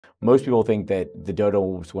Most people think that the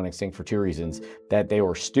dodos went extinct for two reasons: that they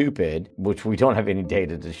were stupid, which we don't have any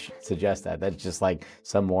data to suggest that. That's just like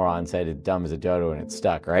some moron said it's dumb as a dodo and it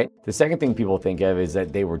stuck, right? The second thing people think of is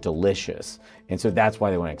that they were delicious, and so that's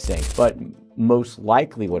why they went extinct. But most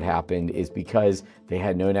likely what happened is because they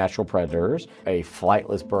had no natural predators, a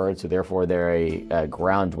flightless bird, so therefore they're a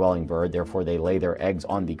ground-dwelling bird, therefore they lay their eggs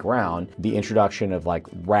on the ground. The introduction of like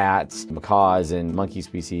rats, macaws, and monkey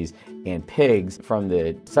species, and pigs from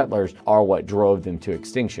the settlers are what drove them to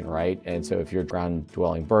extinction, right? And so if you're a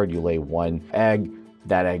ground-dwelling bird, you lay one egg,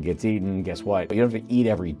 that egg gets eaten, guess what? You don't have to eat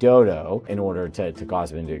every dodo in order to cause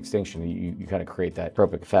them into extinction. You kind of create that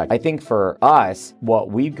tropic effect. I think for us, what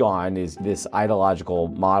we've gone is this ideological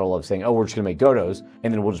model of saying, oh, we're just gonna make dodos,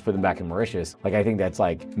 and then we'll just put them back in Mauritius. Like, I think that's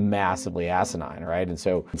like massively asinine, right? And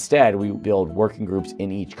so instead, we build working groups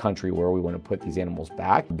in each country where we want to put these animals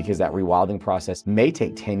back, because that rewilding process may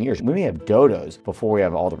take 10 years. We may have dodos before we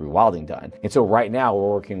have all the rewilding done. And so right now, we're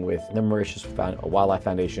working with the Mauritius Wildlife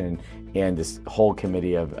Foundation and this whole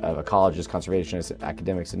committee of ecologists, conservationists,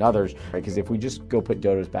 academics, and others, right? Because if we just go put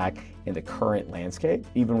dodos back in the current landscape,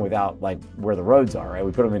 even without like where the roads are, right?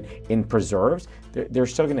 We put them in preserves, they're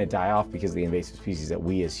still gonna die off because of the invasive species that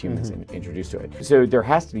we as humans introduce to it. So there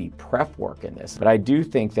has to be prep work in this. But I do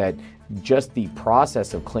think that just the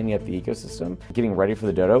process of cleaning up the ecosystem, getting ready for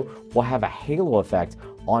the dodo, will have a halo effect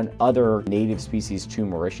on other native species to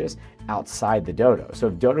Mauritius outside the dodo. So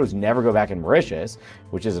if dodos never go back in Mauritius,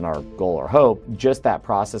 which isn't our goal or hope, just that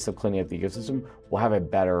process of cleaning up the ecosystem will have a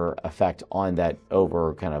better effect on that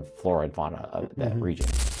over kind of flora and fauna of that region.